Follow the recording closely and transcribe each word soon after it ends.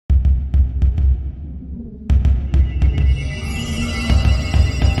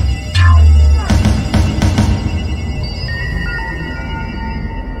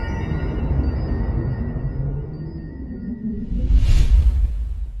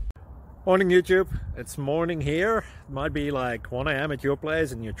Morning YouTube, it's morning here. It might be like 1 a.m. at your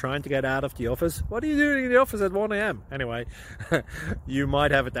place and you're trying to get out of the office. What are you doing in the office at 1 a.m? Anyway, you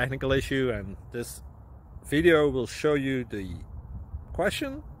might have a technical issue and this video will show you the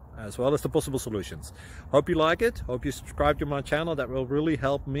question as well as the possible solutions. Hope you like it, hope you subscribe to my channel. That will really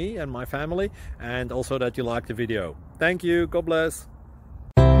help me and my family, and also that you like the video. Thank you, God bless.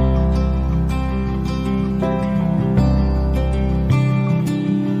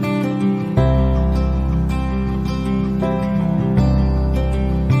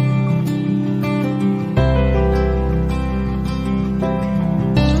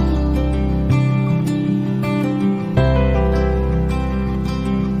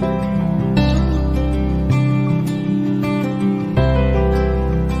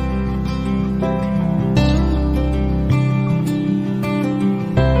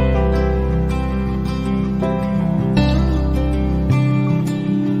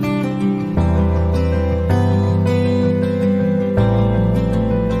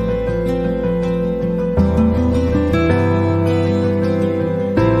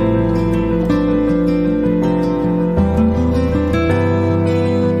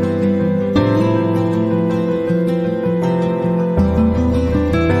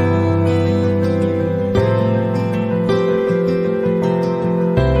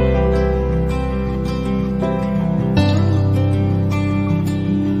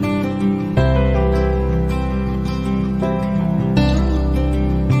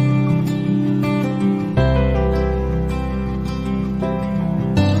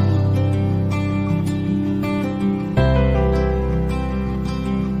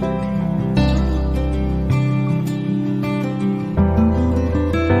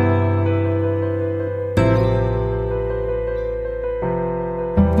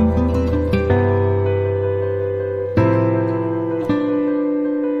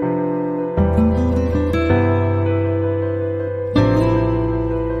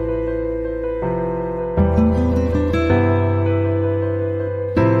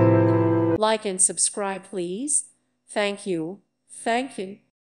 Like and subscribe, please. Thank you. Thank you.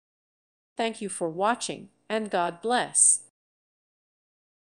 Thank you for watching, and God bless.